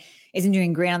someone that isn't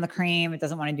doing great on the cream, it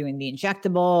doesn't want to do the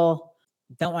injectable,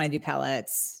 don't want to do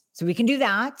pellets. So we can do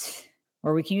that,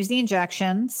 or we can use the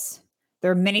injections.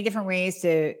 There are many different ways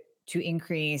to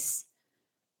increase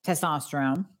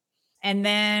testosterone. And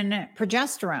then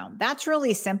progesterone. That's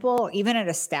really simple, even at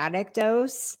a static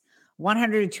dose,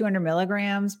 100 to 200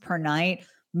 milligrams per night.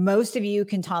 Most of you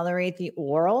can tolerate the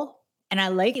oral. And I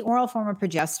like the oral form of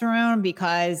progesterone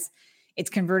because it's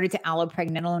converted to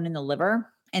allopregnanolone in the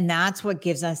liver. And that's what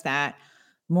gives us that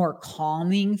more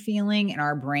calming feeling in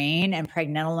our brain. And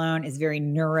pregnenolone is very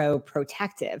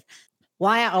neuroprotective.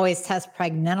 Why I always test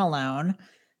pregnenolone,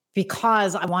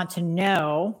 because I want to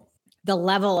know the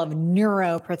level of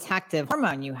neuroprotective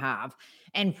hormone you have.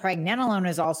 And pregnenolone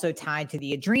is also tied to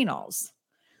the adrenals.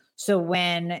 So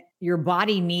when your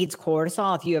body needs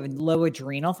cortisol, if you have low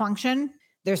adrenal function,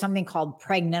 there's something called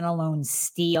pregnenolone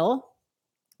steal,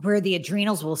 where the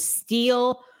adrenals will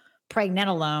steal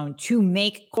pregnenolone to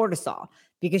make cortisol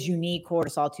because you need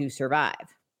cortisol to survive.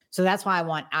 So that's why I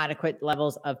want adequate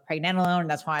levels of pregnenolone.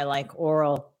 That's why I like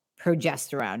oral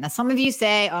progesterone. Now, some of you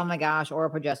say, oh my gosh,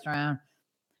 oral progesterone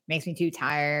makes me too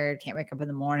tired, can't wake up in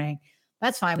the morning.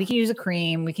 That's fine. We can use a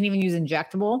cream. We can even use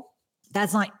injectable.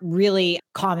 That's not really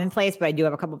commonplace, but I do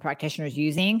have a couple of practitioners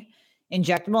using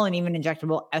injectable and even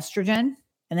injectable estrogen.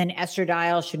 And then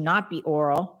estradiol should not be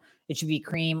oral. It should be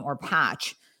cream or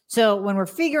patch. So when we're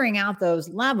figuring out those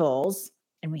levels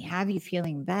and we have you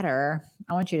feeling better,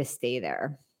 I want you to stay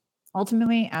there.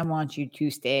 Ultimately, I want you to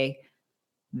stay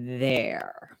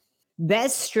there.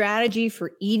 Best strategy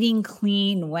for eating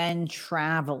clean when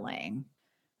traveling.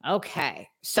 Okay,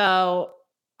 so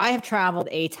I have traveled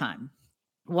a ton.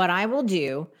 What I will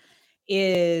do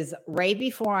is right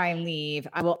before I leave,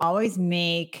 I will always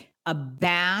make a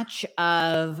batch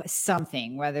of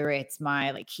something, whether it's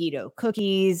my like keto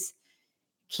cookies,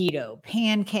 keto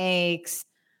pancakes.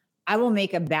 I will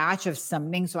make a batch of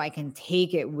something so I can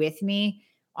take it with me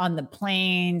on the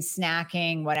plane,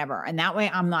 snacking, whatever. And that way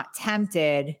I'm not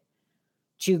tempted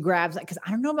to grab, because I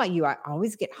don't know about you, I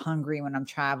always get hungry when I'm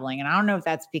traveling. And I don't know if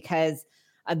that's because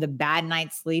of the bad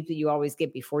night's sleep that you always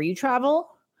get before you travel,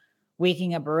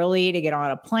 waking up early to get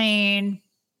on a plane.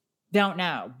 Don't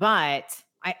know, but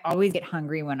I always get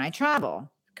hungry when I travel.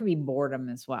 It could be boredom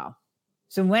as well.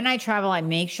 So when I travel, I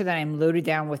make sure that I'm loaded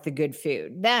down with the good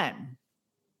food. Then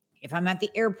if I'm at the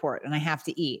airport and I have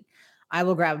to eat, I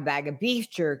will grab a bag of beef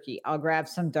jerky. I'll grab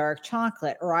some dark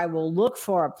chocolate, or I will look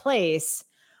for a place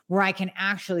where I can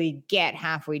actually get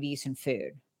halfway decent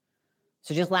food.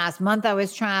 So just last month I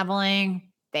was traveling.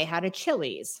 They had a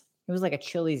Chili's. It was like a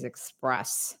Chili's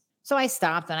Express. So I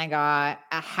stopped and I got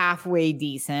a halfway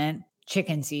decent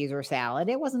chicken Caesar salad.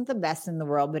 It wasn't the best in the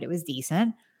world, but it was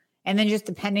decent. And then just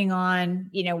depending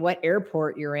on, what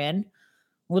airport you're in,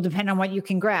 will depend on what you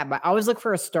can grab. I always look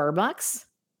for a Starbucks,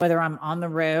 whether I'm on the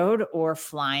road or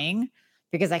flying,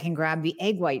 because I can grab the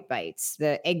egg bites.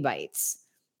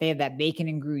 They have that bacon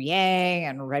and Gruyere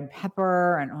and red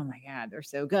pepper. And oh my God, they're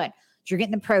so good. So you're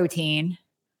getting the protein.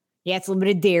 Yeah, it's a little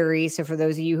bit of dairy. So for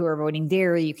those of you who are avoiding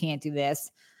dairy, you can't do this.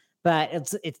 But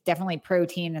it's definitely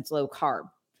protein. It's low carb.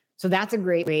 So that's a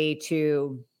great way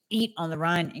to eat on the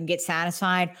run and get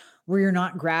satisfied, where you're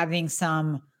not grabbing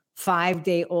some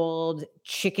 5-day-old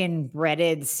chicken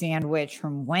breaded sandwich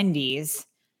from Wendy's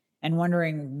and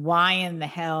wondering why in the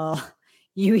hell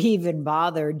you even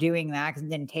bother doing that because it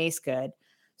didn't taste good.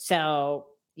 So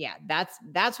yeah,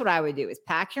 that's what I would do, is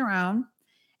pack your own.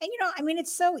 And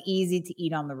it's so easy to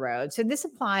eat on the road. So this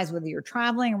applies whether you're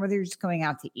traveling or whether you're just going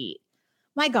out to eat.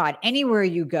 My God, anywhere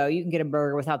you go, you can get a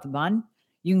burger without the bun.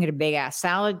 You can get a big ass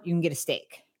salad. You can get a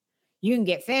steak. You can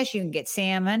get fish. You can get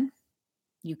salmon.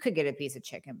 You could get a piece of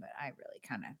chicken, but I really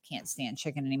kind of can't stand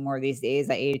chicken anymore these days.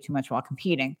 I ate it too much while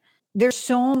competing. There's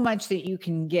so much that you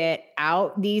can get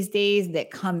out these days that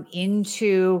come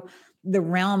into the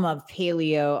realm of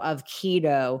paleo, of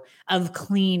keto, of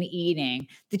clean eating,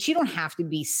 that you don't have to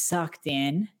be sucked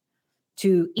in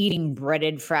to eating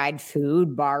breaded, fried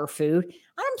food, bar food.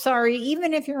 I'm sorry,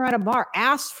 even if you're at a bar,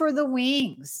 ask for the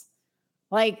wings.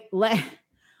 Like, let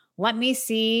me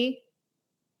see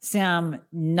some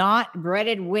not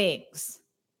breaded wings.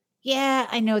 Yeah,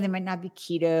 I know they might not be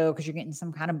keto because you're getting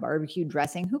some kind of barbecue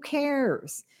dressing. Who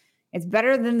cares? It's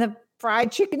better than the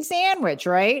fried chicken sandwich,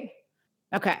 right?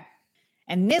 Okay.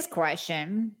 And this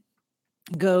question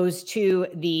goes to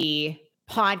the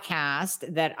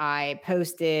podcast that I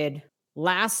posted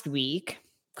last week.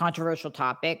 Controversial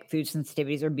topic: food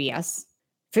sensitivities or BS.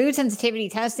 Food sensitivity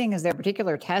testing, is there a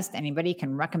particular test anybody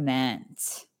can recommend?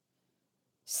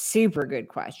 Super good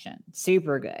question.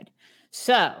 Super good.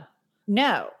 So,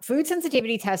 no, food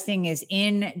sensitivity testing is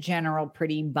in general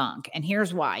pretty bunk. And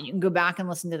here's why. You can go back and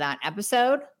listen to that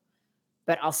episode,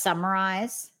 but I'll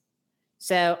summarize.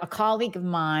 So a colleague of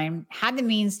mine had the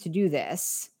means to do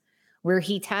this, where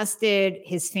he tested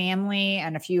his family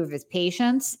and a few of his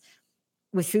patients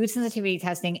with food sensitivity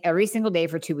testing every single day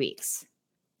for 2 weeks.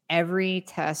 Every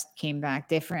test came back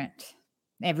different.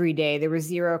 Every day there was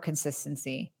zero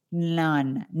consistency.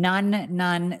 None,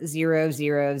 zero,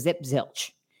 zip,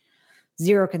 zilch.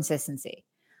 Zero consistency,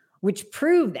 which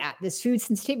proved that this food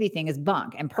sensitivity thing is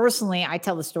bunk. And personally, I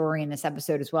tell the story in this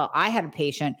episode as well. I had a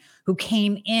patient who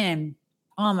came in.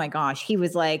 Oh my gosh. He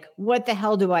was like, what the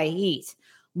hell do I eat?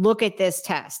 Look at this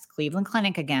test. Cleveland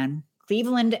Clinic again.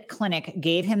 Cleveland Clinic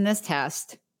gave him this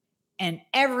test and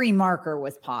every marker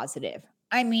was positive.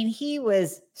 I mean, he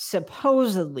was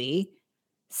supposedly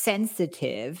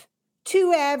sensitive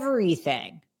to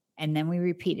everything. And then we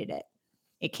repeated it.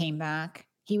 It came back.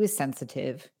 He was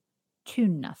sensitive to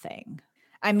nothing.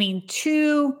 I mean,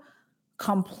 2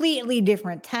 completely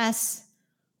different tests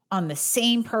on the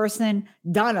same person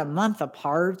done a month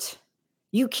apart.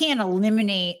 You can't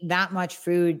eliminate that much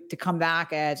food to come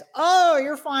back as, oh,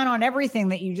 you're fine on everything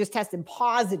that you just tested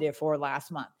positive for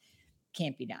last month.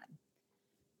 Can't be done.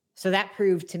 So that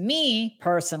proved to me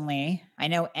personally, I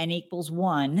know N equals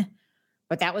 1,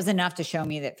 but that was enough to show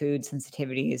me that food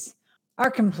sensitivities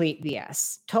are complete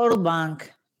BS. Total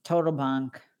bunk, total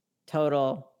bunk,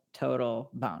 total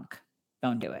bunk.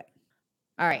 Don't do it.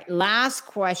 All right. Last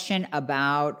question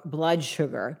about blood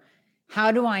sugar.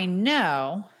 How do I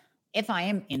know if I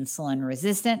am insulin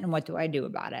resistant and what do I do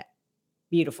about it?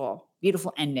 Beautiful,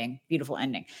 beautiful ending, beautiful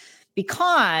ending.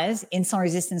 Because insulin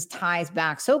resistance ties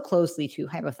back so closely to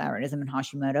hypothyroidism and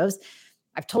Hashimoto's.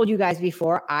 I've told you guys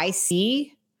before, I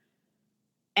see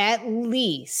at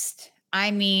least,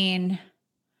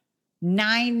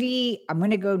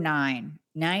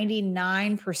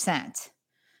 99%,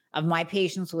 of my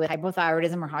patients with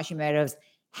hypothyroidism or Hashimoto's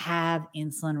have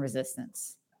insulin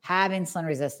resistance.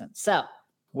 So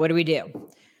what do?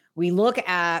 We look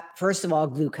at, first of all,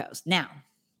 glucose. Now,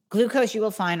 glucose you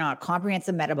will find on a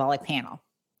comprehensive metabolic panel.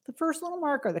 The first little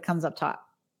marker that comes up top.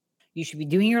 You should be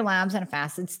doing your labs in a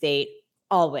fasted state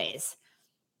always.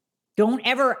 Don't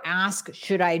ever ask,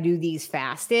 should I do these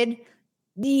fasted?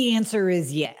 The answer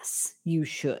is yes, you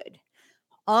should.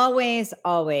 Always,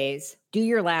 always do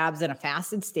your labs in a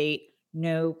fasted state.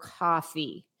 No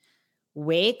coffee.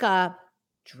 Wake up,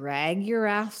 drag your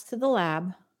ass to the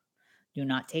lab. Do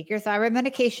not take your thyroid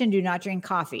medication. Do not drink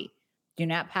coffee. Do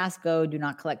not pass go. Do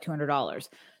not collect $200.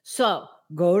 So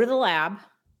go to the lab,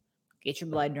 get your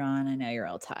blood drawn. I know you're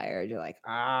all tired. You're like,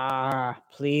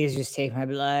 please just take my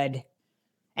blood.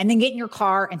 And then get in your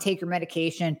car and take your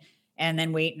medication and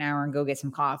then wait an hour and go get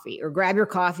some coffee, or grab your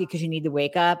coffee because you need to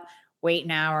wake up, wait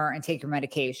an hour and take your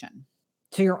medication.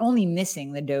 So you're only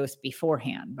missing the dose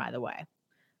beforehand, by the way.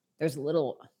 There's a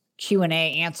little Q&A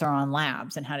answer on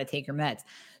labs and how to take your meds.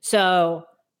 So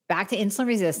back to insulin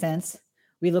resistance,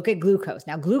 we look at glucose.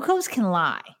 Now, glucose can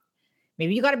lie.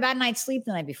 Maybe you got a bad night's sleep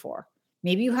the night before.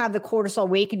 Maybe you have the cortisol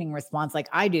awakening response like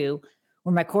I do,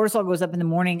 where my cortisol goes up in the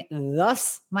morning,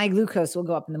 thus my glucose will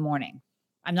go up in the morning.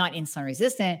 I'm not insulin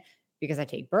resistant because I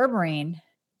take berberine.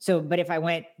 But if I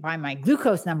went by my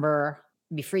glucose number,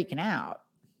 I'd be freaking out,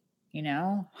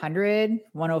 100,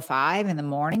 105 in the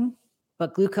morning,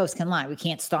 but glucose can lie. We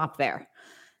can't stop there.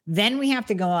 Then we have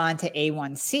to go on to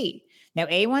A1C. Now,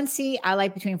 A1C, I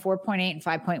like between 4.8 and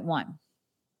 5.1.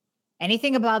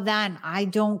 Anything above that, I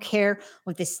don't care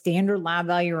what the standard lab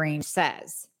value range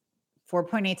says.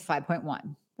 4.8 to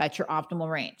 5.1. That's your optimal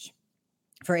range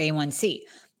for A1C.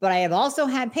 But I have also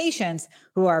had patients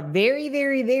who are very,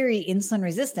 very, very insulin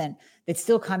resistant that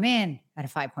still come in at a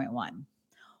 5.1.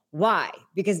 Why?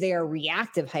 Because they are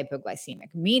reactive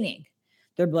hypoglycemic, meaning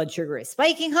their blood sugar is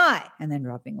spiking high and then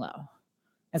dropping low,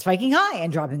 and spiking high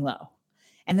and dropping low.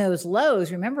 And those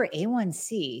lows, remember,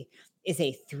 A1C is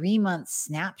a 3-month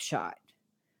snapshot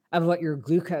of what your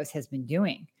glucose has been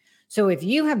doing. So if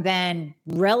you have been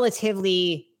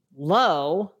relatively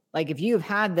low, like if you've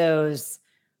had those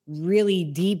really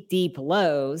deep, deep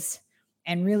lows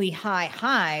and really high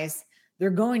highs, they're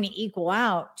going to equal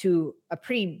out to a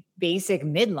pretty basic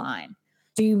midline.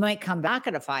 So you might come back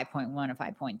at a 5.1 or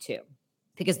 5.2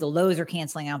 because the lows are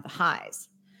canceling out the highs.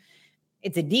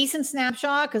 It's a decent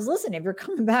snapshot because listen, if you're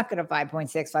coming back at a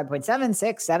 5.6, 5.7,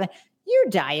 6, 7,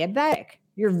 you're diabetic.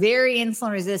 You're very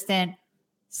insulin resistant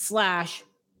 /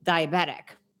 diabetic.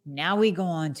 Now we go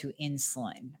on to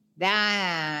insulin.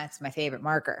 That's my favorite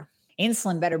marker.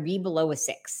 Insulin better be below a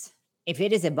 6. If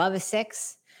it is above a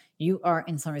 6, you are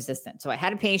insulin resistant. So I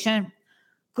had a patient,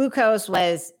 glucose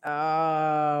was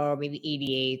maybe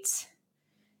 88.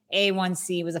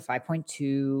 A1C was a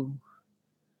 5.2.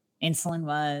 Insulin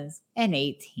was an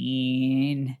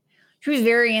 18. She was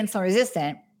very insulin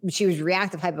resistant, but she was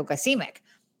reactive hypoglycemic.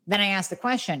 Then I asked the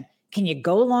question, can you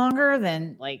go longer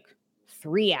than like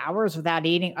 3 hours without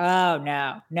eating? Oh,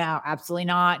 no, absolutely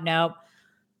not. Nope.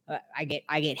 I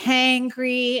get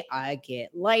hangry. I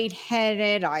get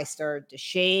lightheaded. I start to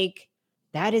shake.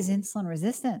 That is insulin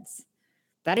resistance.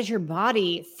 That is your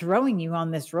body throwing you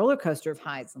on this roller coaster of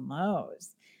highs and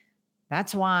lows.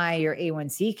 That's why your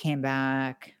A1C came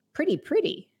back pretty,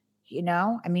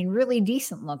 really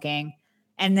decent looking.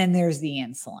 And then there's the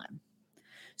insulin.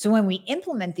 So when we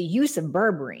implement the use of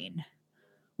berberine,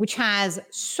 which has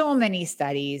so many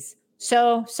studies,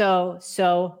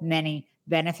 so many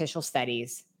beneficial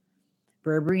studies,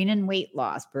 berberine and weight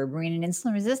loss, berberine and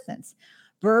insulin resistance,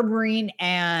 berberine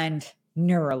and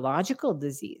neurological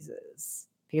diseases.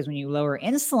 Because when you lower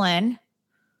insulin,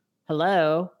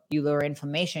 you lower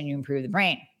inflammation, you improve the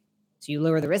brain. So you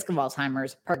lower the risk of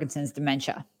Alzheimer's, Parkinson's,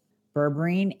 dementia.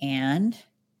 Berberine and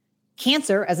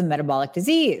cancer as a metabolic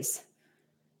disease.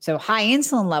 So high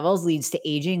insulin levels leads to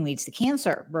aging, leads to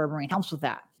cancer. Berberine helps with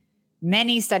that.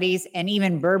 Many studies, and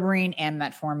even berberine and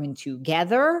metformin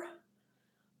together,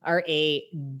 are a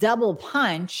double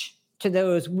punch to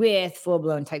those with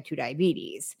full-blown type 2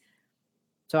 diabetes.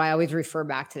 So I always refer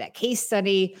back to that case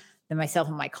study that myself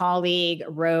and my colleague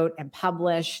wrote and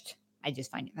published. I just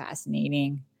find it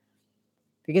fascinating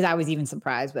because I was even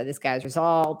surprised by this guy's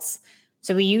results.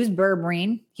 So we used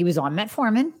berberine. He was on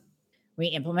metformin. We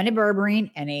implemented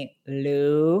berberine and a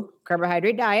low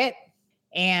carbohydrate diet,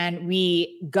 and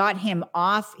we got him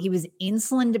off. He was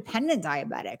insulin dependent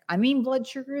diabetic. I mean, blood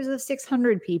sugars of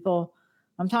 600, people.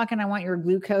 I'm talking, I want your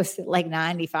glucose at like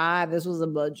 95. This was a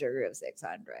blood sugar of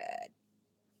 600.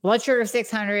 Blood sugar of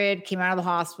 600, came out of the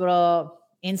hospital,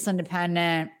 insulin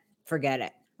dependent, forget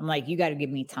it. I'm like, you got to give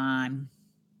me time.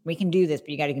 We can do this, but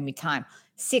you got to give me time.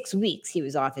 6 weeks, he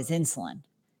was off his insulin.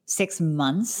 6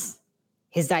 months,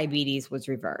 his diabetes was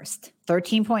reversed.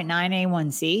 13.9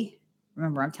 A1C.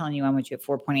 Remember, I'm telling you, I went you at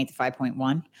 4.8 to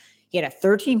 5.1. He had a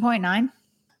 13.9.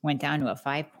 went down to a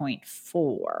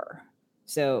 5.4.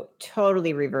 So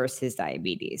totally reversed his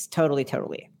diabetes. Totally.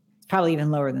 It's probably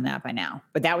even lower than that by now,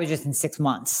 but that was just in 6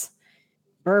 months.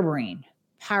 Berberine,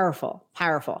 powerful.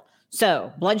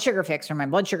 So my blood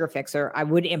sugar fixer, I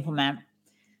would implement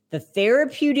the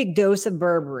therapeutic dose of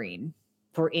berberine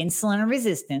for insulin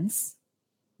resistance,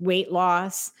 weight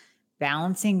loss,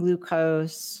 balancing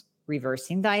glucose,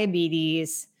 reversing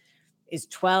diabetes is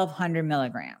 1,200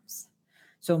 milligrams.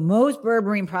 So most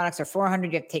berberine products are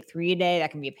 400. You have to take 3 a day.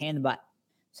 That can be a pain in the butt.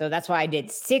 So that's why I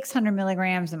did 600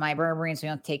 milligrams in my berberine. So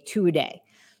you don't take 2 a day.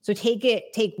 So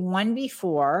take one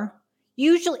before,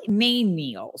 usually main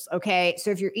meals. Okay. So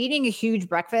if you're eating a huge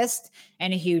breakfast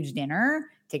and a huge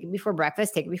dinner, take it before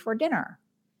breakfast, take it before dinner.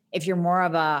 If you're more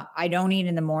of I don't eat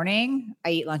in the morning, I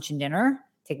eat lunch and dinner,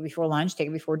 take it before lunch, take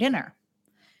it before dinner.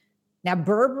 Now,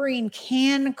 berberine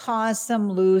can cause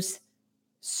some loose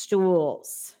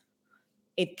stools.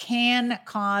 It can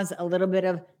cause a little bit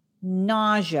of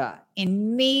nausea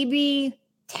in maybe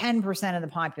 10% of the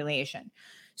population.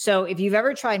 So if you've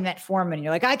ever tried metformin,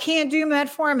 you're like, I can't do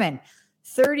metformin.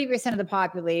 30% of the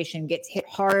population gets hit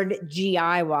hard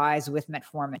GI-wise with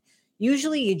metformin.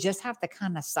 Usually you just have to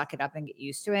kind of suck it up and get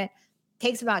used to it.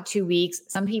 Takes about 2 weeks.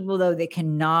 Some people, though, they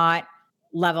cannot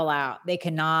level out. They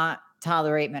cannot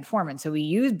tolerate metformin. So we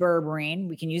use berberine.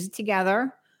 We can use it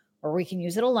together or we can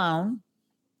use it alone.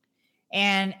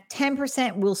 And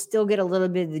 10% will still get a little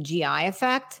bit of the GI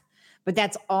effect, but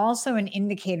that's also an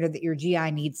indicator that your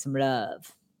GI needs some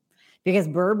love because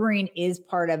berberine is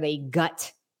part of a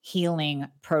gut healing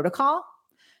protocol.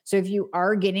 So if you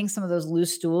are getting some of those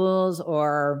loose stools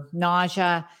or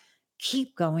nausea,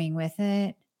 keep going with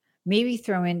it. Maybe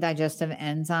throw in digestive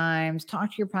enzymes,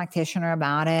 talk to your practitioner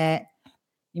about it.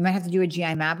 You might have to do a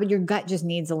GI map, but your gut just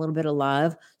needs a little bit of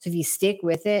love. So if you stick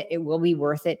with it, it will be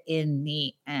worth it in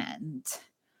the end.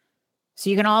 So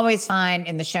you can always find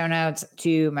in the show notes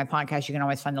to my podcast, you can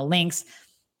always find the links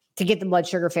to get the blood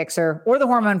sugar fixer or the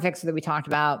hormone fixer that we talked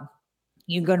about.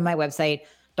 You can go to my website,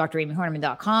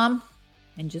 DrAmyHornaman.com,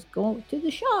 and just go to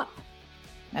the shop.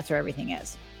 That's where everything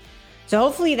is. So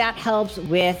hopefully that helps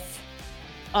with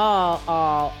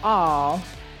all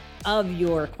of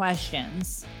your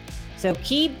questions. So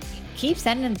keep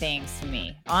sending things to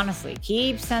me. Honestly,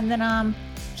 keep sending them.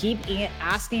 Keep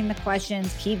asking the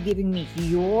questions. Keep giving me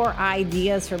your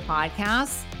ideas for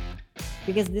podcasts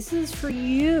because this is for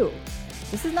you.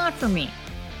 This is not for me.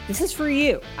 This is for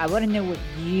you. I want to know what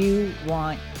you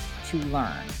want to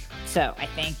learn. So I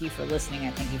thank you for listening.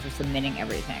 I thank you for submitting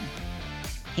everything.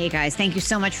 Hey guys, thank you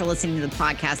so much for listening to the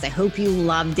podcast. I hope you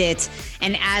loved it.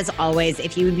 And as always,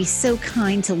 if you would be so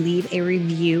kind to leave a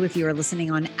review if you are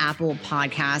listening on Apple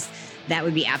Podcasts, that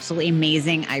would be absolutely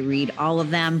amazing. I read all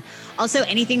of them. Also,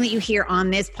 anything that you hear on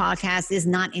this podcast is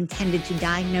not intended to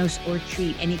diagnose or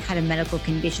treat any kind of medical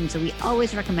condition. So we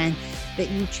always recommend that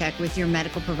you check with your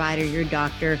medical provider, your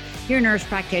doctor, your nurse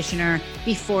practitioner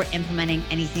before implementing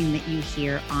anything that you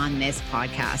hear on this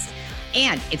podcast.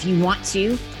 And if you want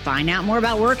to find out more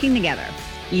about working together,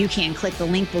 you can click the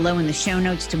link below in the show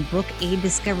notes to book a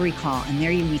discovery call. And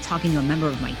there you'll be talking to a member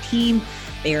of my team.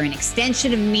 They are an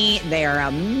extension of me. They are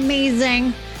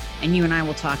amazing. And you and I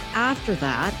will talk after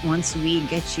that once we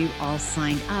get you all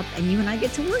signed up and you and I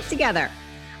get to work together.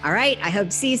 All right. I hope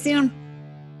to see you soon.